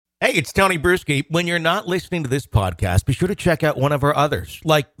Hey, it's Tony Bruschi. When you're not listening to this podcast, be sure to check out one of our others,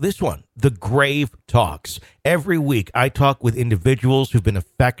 like this one, The Grave Talks. Every week, I talk with individuals who've been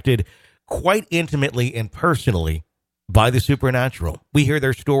affected quite intimately and personally by the supernatural. We hear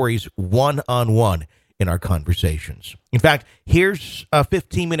their stories one-on-one in our conversations. In fact, here's a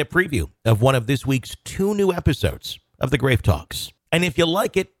 15-minute preview of one of this week's 2 new episodes of The Grave Talks. And if you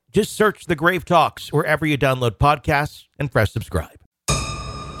like it, just search The Grave Talks wherever you download podcasts and press subscribe.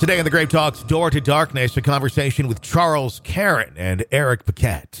 Today on The Grave Talks, Door to Darkness, a conversation with Charles Caron and Eric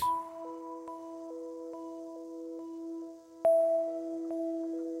Paquette.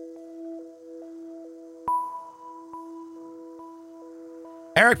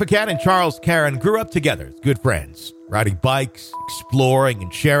 Eric Paquette and Charles Caron grew up together as good friends, riding bikes, exploring,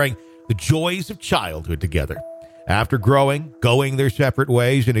 and sharing the joys of childhood together. After going their separate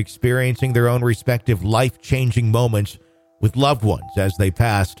ways and experiencing their own respective life-changing moments with loved ones as they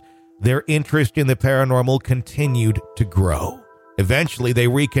passed, their interest in the paranormal continued to grow. Eventually, they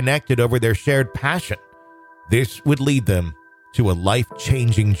reconnected over their shared passion. This would lead them to a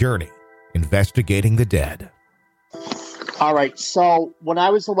life-changing journey, investigating the dead. All right, so when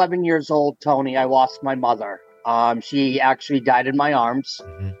I was 11 years old, Tony, I lost my mother. She actually died in my arms.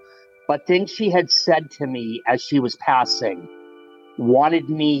 But things she had said to me as she was passing wanted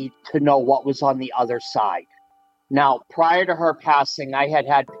me to know what was on the other side. Now, prior to her passing, I had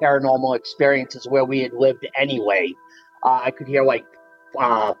had paranormal experiences where we had lived anyway. I could hear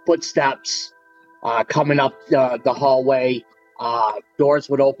footsteps coming up the hallway. Doors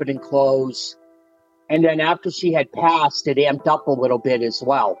would open and close. And then after she had passed, it amped up a little bit as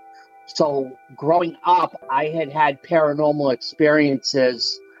well. So growing up, I had had paranormal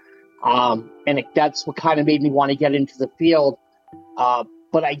experiences. That's what kind of made me want to get into the field.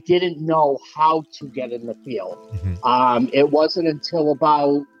 But I didn't know how to get in the field. It wasn't until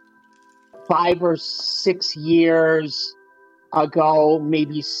about 5 or 6 years ago,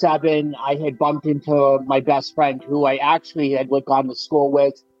 maybe 7, I had bumped into my best friend who I actually had gone to school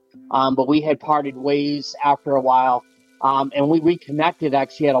with. But we had parted ways after a while. And we reconnected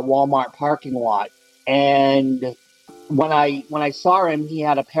actually at a Walmart parking lot. And when I saw him, he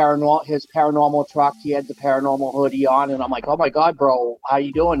had his paranormal truck. He had the paranormal hoodie on, and I'm like, "Oh my God, bro, how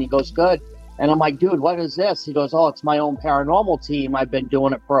you doing?" He goes, "Good." And I'm like, "Dude, what is this?" He goes, "Oh, it's my own paranormal team. I've been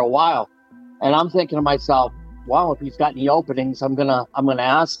doing it for a while." And I'm thinking to myself, "Well, if he's got any openings, I'm gonna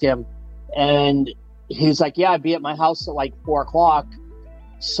ask him." And he's like, "Yeah, I'd be at my house at like 4:00."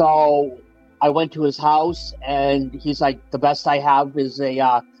 So I went to his house, and he's like, "The best I have is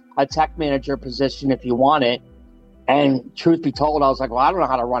a tech manager position if you want it." And truth be told, I was like, "Well, I don't know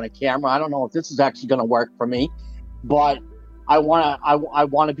how to run a camera. I don't know if this is actually going to work for me, but I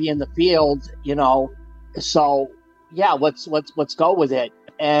want to be in the field, you know." So yeah, let's go with it.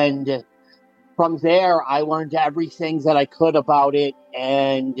 And from there, I learned everything that I could about it.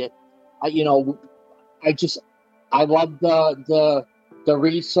 And I love the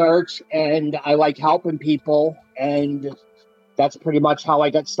research, and I like helping people. And that's pretty much how I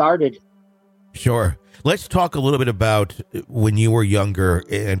got started. Sure. Let's talk a little bit about when you were younger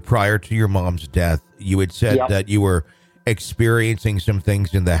and prior to your mom's death. You had said that you were experiencing some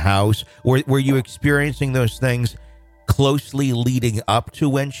things in the house. Were you experiencing those things closely leading up to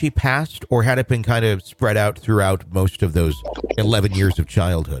when she passed, or had it been kind of spread out throughout most of those 11 years of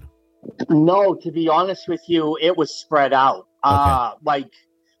childhood? No, to be honest with you, it was spread out. Okay. Like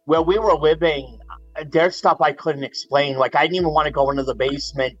where we were living, there's stuff I couldn't explain. Like I didn't even want to go into the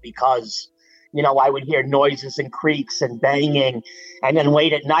basement because I would hear noises and creaks and banging. And then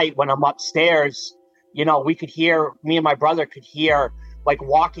late at night when I'm upstairs, me and my brother could hear like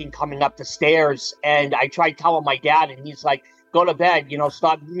walking coming up the stairs. And I tried telling my dad, and he's like, "Go to bed,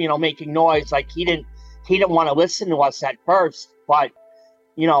 stop, making noise." Like he didn't want to listen to us at first. But,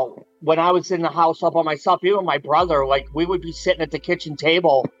 when I was in the house all by myself, even my brother, like we would be sitting at the kitchen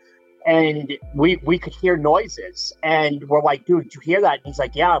table, and we could hear noises, and we're like, "Dude, did you hear that?" And he's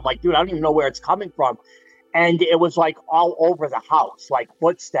like, "Yeah." I'm like, "Dude, I don't even know where it's coming from." And it was like all over the house, like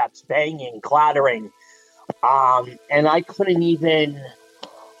footsteps, banging, clattering. And I couldn't even,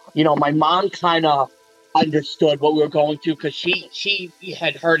 my mom kind of understood what we were going through because she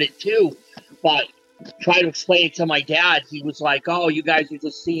had heard it too. But trying to explain it to my dad, he was like, "Oh, you guys are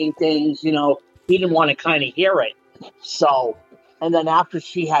just seeing things," He didn't want to kind of hear it. So, and then after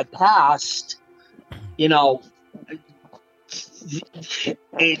she had passed, it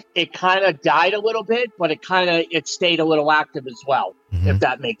kind of died a little bit, but it stayed a little active as well, if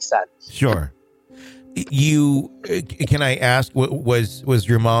that makes sense. Sure. Can I ask, was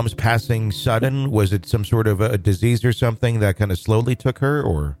your mom's passing sudden? Was it some sort of a disease or something that kind of slowly took her,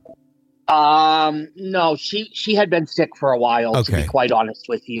 or? No, she had been sick for a while, to be Okay. quite honest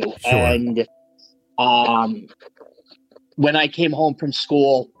with you. Sure. And when I came home from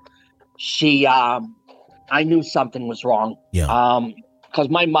school, I knew something was wrong. Yeah. Because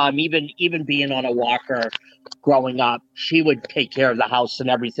my mom, even being on a walker growing up, she would take care of the house and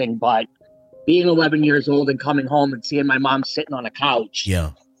everything. But being 11 years old and coming home and seeing my mom sitting on a couch,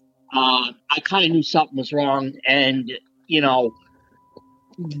 Yeah. I kind of knew something was wrong. And,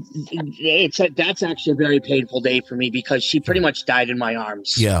 that's actually a very painful day for me because she pretty much died in my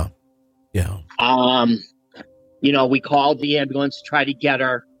arms. Yeah. Yeah. We called the ambulance to try to get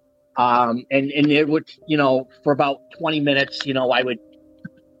her. And it would, for about 20 minutes, I would,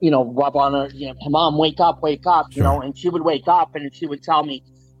 rub on her, Mom, wake up, Sure. and she would wake up and she would tell me,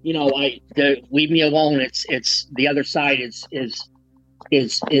 leave me alone. It's the other side is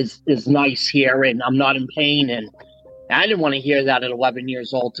nice here and I'm not in pain. And I didn't want to hear that at 11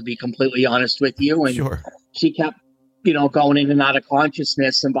 years old, to be completely honest with you. And Sure. she kept, going in and out of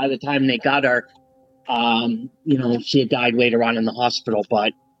consciousness. And by the time they got her, she had died later on in the hospital.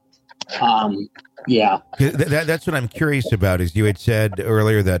 But, yeah. That's what I'm curious about. Is you had said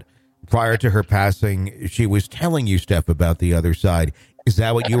earlier that prior to her passing, she was telling you stuff about the other side. Is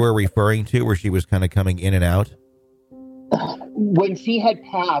that what you were referring to, where she was kind of coming in and out? When she had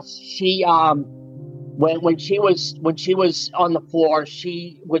passed, she when she was on the floor,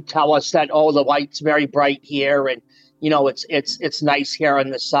 she would tell us that, oh, the light's very bright here, and it's nice here on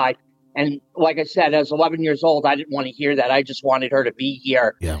this side. And like I said, as 11 years old, I didn't want to hear that. I just wanted her to be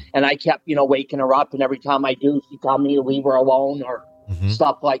here. Yeah. And I kept, waking her up. And every time I do, she'd tell me to leave her alone or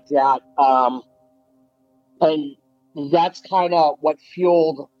stuff like that. And that's kind of what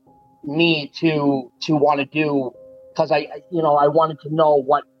fueled me to want to do, because I wanted to know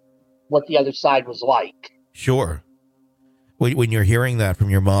what the other side was like. Sure. When you're hearing that from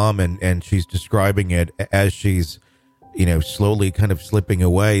your mom and she's describing it as she's, slowly kind of slipping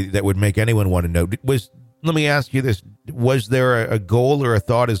away, that would make anyone want to know. Let me ask you this. Was there a goal or a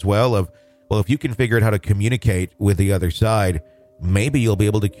thought as well of, well, if you can figure out how to communicate with the other side, maybe you'll be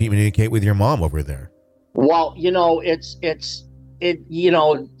able to communicate with your mom over there? Well, it's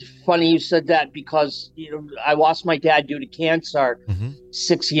funny you said that, because, I lost my dad due to cancer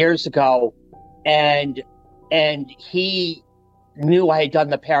 6 years ago, and he knew I had done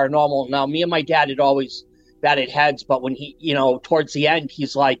the paranormal. Now, me and my dad had always batted heads, but when he, towards the end,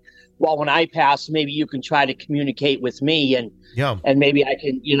 he's like, well, when I pass, maybe you can try to communicate with me and maybe I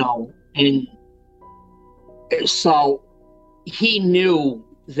can, and so he knew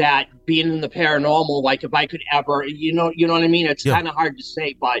that being in the paranormal, like if I could ever, you know what I mean? It's kind of hard to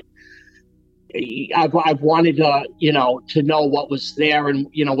say, but I've wanted to know what was there and,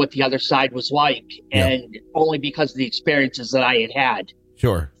 what the other side was like. And only because of the experiences that I had.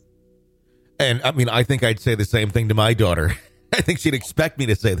 Sure. And I mean, I think I'd say the same thing to my daughter. I think she'd expect me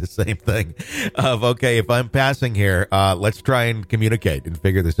to say the same thing of, okay, if I'm passing here, let's try and communicate and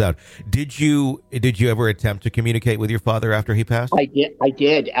figure this out. Did you ever attempt to communicate with your father after he passed? I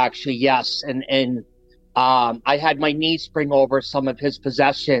did actually. Yes. And I had my niece bring over some of his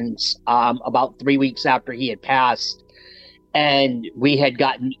possessions, about 3 weeks after he had passed. And we had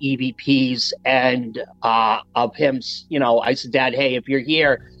gotten EVPs and, of him, I said, Dad, hey, if you're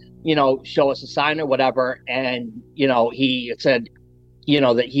here, show us a sign or whatever. And, he said,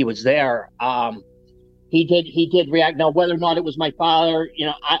 that he was there. He did react. Now, whether or not it was my father,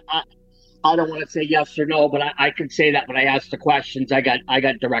 I don't want to say yes or no, but I can say that when I asked the questions, I got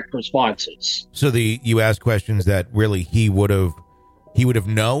direct responses. So you asked questions that really he would have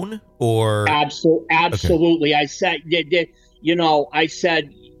known, or absolutely. Okay. I said, I said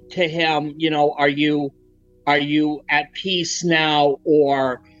to him, are you at peace now,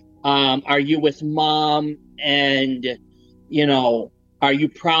 or are you with Mom? And, are you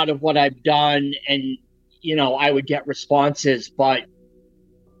proud of what I've done? And, I would get responses. But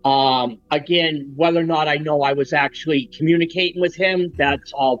again, whether or not I know I was actually communicating with him,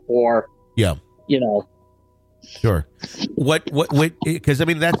 that's all for, Sure. What, because I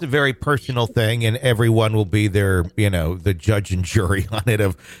mean, that's a very personal thing, and everyone will be there, the judge and jury on it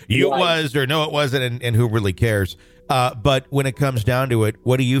of it was or no, it wasn't, and who really cares. But when it comes down to it,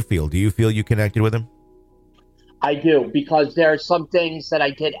 what do you feel? Do you feel you connected with him? I do, because there are some things that I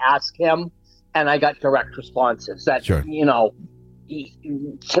did ask him and I got direct responses that, sure. To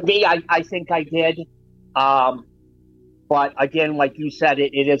me, I think I did. But again, like you said,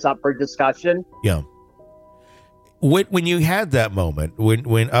 it is up for discussion. Yeah. When you had that moment,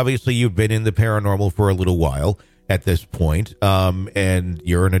 when obviously you've been in the paranormal for a little while at this point, and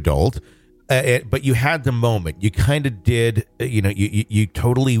you're an adult, But you had the moment. You kind of did, you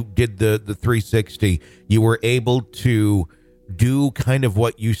totally did the 360. You were able to do kind of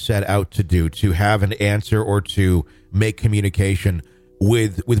what you set out to do, to have an answer or to make communication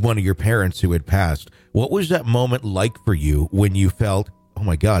with one of your parents who had passed. What was that moment like for you when you felt, oh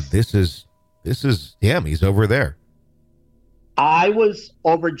my God, this is him. He's over there. I was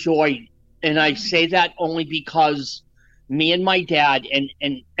overjoyed. And I say that only because me and my dad,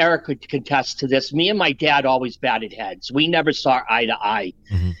 and Eric could contest to this, me and my dad always batted heads. We never saw eye to eye.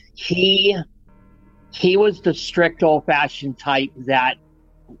 Mm-hmm. He was the strict old-fashioned type that,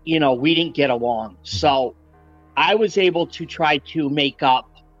 we didn't get along. Mm-hmm. So I was able to try to make up,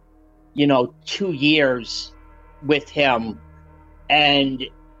 2 years with him. And,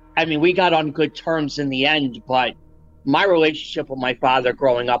 I mean, we got on good terms in the end, but my relationship with my father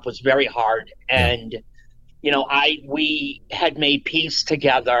growing up was very hard. And, we had made peace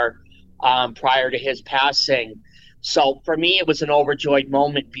together prior to his passing. So for me, it was an overjoyed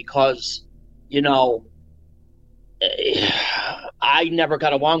moment because, I never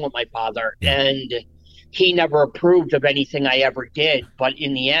got along with my father, and he never approved of anything I ever did. But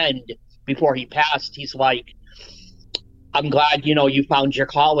in the end, before he passed, he's like, I'm glad, you found your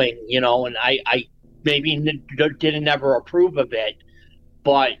calling, and I maybe didn't ever approve of it,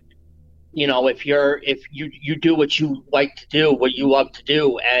 but if you do what you like to do, what you love to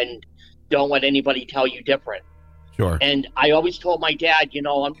do, and don't let anybody tell you different. Sure. And I always told my dad,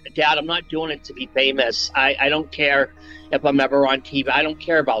 Dad, I'm not doing it to be famous. I don't care if I'm ever on TV. I don't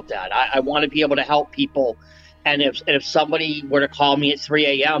care about that. I want to be able to help people. And if somebody were to call me at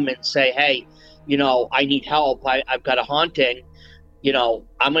 3 a.m. and say, hey, I need help, I've got a haunting,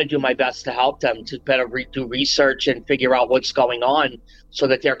 I'm going to do my best to help them to better do research and figure out what's going on so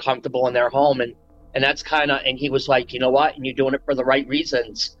that they're comfortable in their home. And that's and he was like, you know what? And you're doing it for the right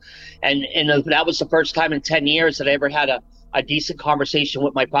reasons. And that was the first time in 10 years that I ever had a decent conversation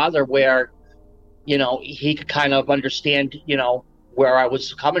with my father where, he could kind of understand, where I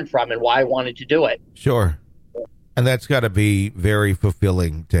was coming from and why I wanted to do it. Sure. And that's got to be very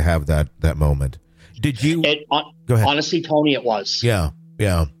fulfilling to have that moment. Did you go ahead? Honestly, Tony, it was. Yeah.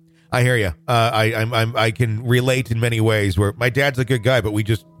 I hear you. I can relate in many ways where my dad's a good guy, but we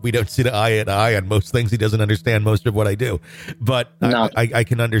don't see the eye to eye on most things. He doesn't understand most of what I do, but no. I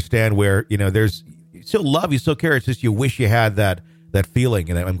can understand where, there's still love. You still care. It's just, you wish you had that feeling.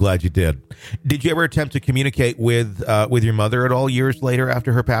 And I'm glad you did. Did you ever attempt to communicate with your mother at all years later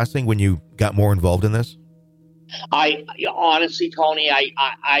after her passing when you got more involved in this? I honestly, Tony,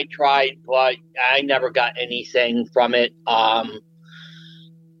 I tried, but I never got anything from it.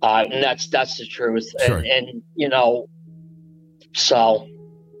 And that's the truth. Sure. And so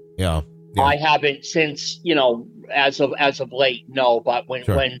yeah. I haven't since, as of late, no, but when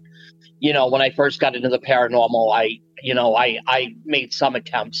I first got into the paranormal, I made some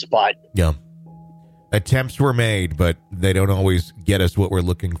attempts, but yeah. Attempts were made, but they don't always get us what we're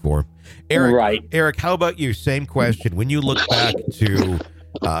looking for. Eric, right. Eric, how about you? Same question. When you look back to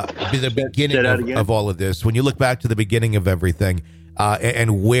the beginning of all of this, when you look back to the beginning of everything,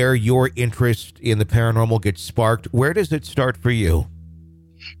 and where your interest in the paranormal gets sparked, where does it start for you?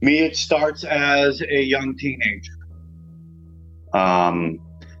 Me, it starts as a young teenager. I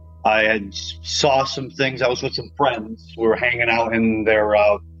had saw some things. I was with some friends. We were hanging out in their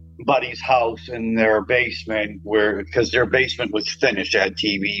buddy's house in their basement, because their basement was finished. They had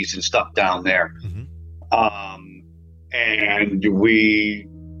TVs and stuff down there. Mm-hmm. And we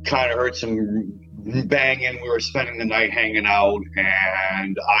kind of heard some banging. We were spending the night hanging out,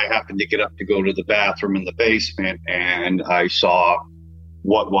 and I happened to get up to go to the bathroom in the basement, and I saw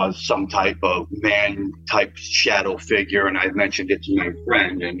what was some type of man-type shadow figure, and I mentioned it to my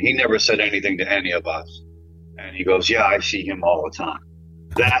friend, and he never said anything to any of us. And he goes, yeah, I see him all the time.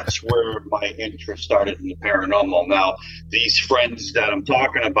 That's where my interest started in the paranormal. Now, these friends that I'm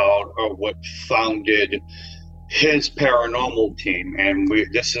talking about are what founded his paranormal team, and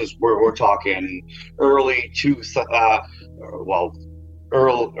this is where we're talking early,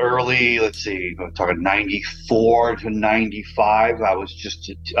 let's see, we're talking 94 to 95. I was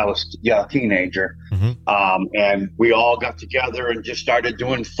a teenager. Mm-hmm. And we all got together and just started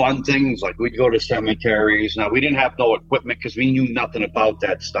doing fun things. Like we'd go to cemeteries. Now, we didn't have no equipment because we knew nothing about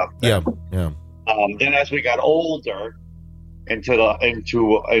that stuff then. Yeah. Then as we got older, into the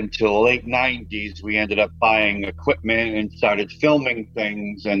late 90s, we ended up buying equipment and started filming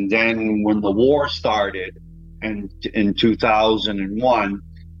things. And then when the war started in 2001,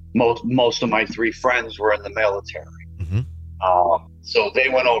 most of my three friends were in the military. Mm-hmm. So they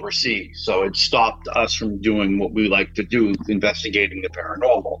went overseas. So it stopped us from doing what we like to do, investigating the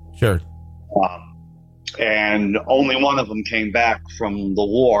paranormal. Sure. And only one of them came back from the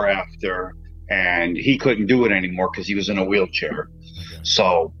war after, and he couldn't do it anymore because he was in a wheelchair. Okay.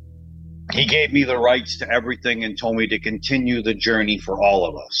 So he gave me the rights to everything and told me to continue the journey for all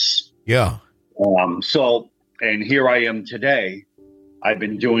of us. Yeah. And here I am today. I've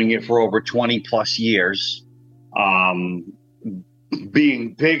been doing it for over 20 plus years.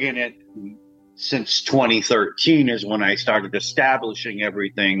 Being big in it since 2013 is when I started establishing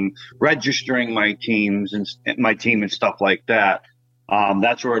everything, registering my team and stuff like that.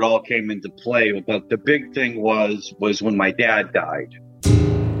 That's where it all came into play. But the big thing was when my dad died.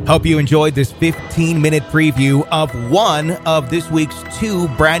 Hope you enjoyed this 15-minute preview of one of this week's 2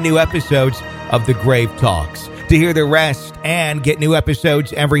 brand new episodes of The Grave Talks. To hear the rest and get new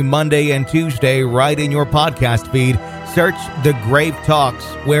episodes every Monday and Tuesday right in your podcast feed, search The Grave Talks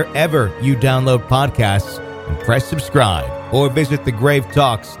wherever you download podcasts and press subscribe, or visit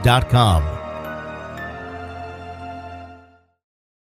thegravetalks.com.